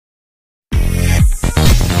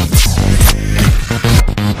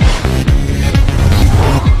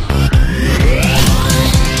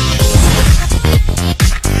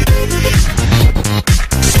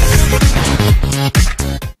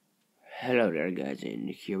Alright guys, and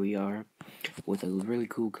here we are with a really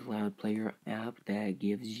cool cloud player app that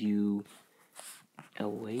gives you a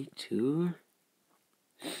way to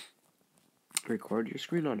record your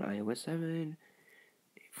screen on Ios7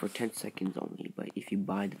 for 10 seconds only. But if you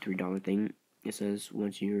buy the $3 thing, it says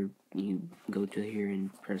once you go to here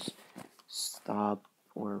and press stop,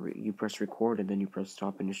 or you press record and then you press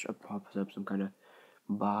stop, and it pops up some kind of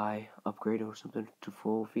buy, upgrade, or something to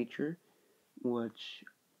full feature, which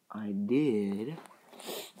I did,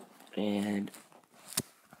 and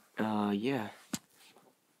yeah,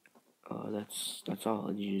 that's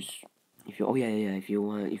all. You just, if you if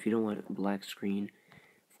you don't want a black screen,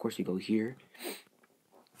 of course you go here,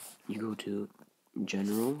 you go to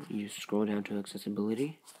general, you scroll down to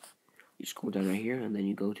accessibility, you scroll down right here, and then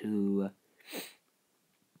you go to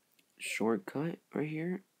shortcut right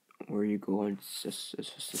here, or you go on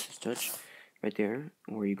touch right there,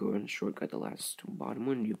 or you go on shortcut, the last bottom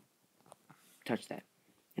one, you touch that,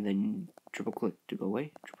 and then triple click to go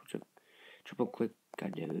away, triple click,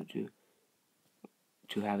 goddamn,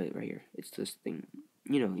 to have it right here. It's this thing,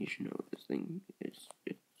 you should know what this thing is.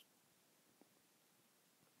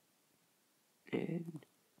 And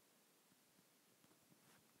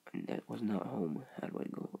that was not home. How do I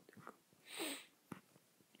go?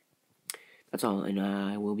 That's all, and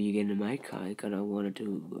I will be getting a mic. I kind of wanted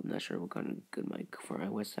to, I'm not sure what kind of good mic for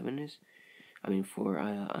Ios7 is. I mean, for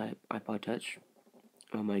iPod Touch,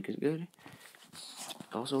 my mic is good.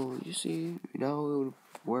 Also, you see, now it would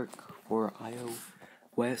work for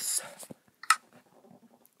iOS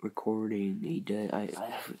recording.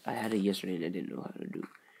 I had it yesterday and I didn't know how to do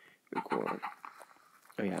record.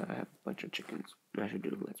 Oh yeah, I have a bunch of chickens. I should do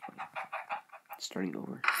let's play. Starting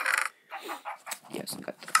over. Yes,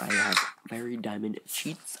 I have very diamond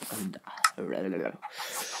cheats, and I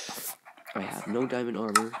have no diamond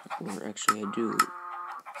armor, or actually I do.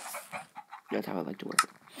 That's how I like to work.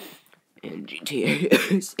 And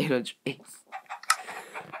GTA San Andreas.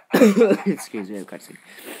 Excuse me, I've got to sing.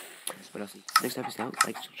 But I'll see. Next episode,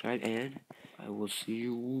 like, subscribe, and I will see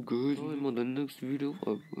you guys on the next video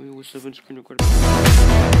of Ios7 screen recording.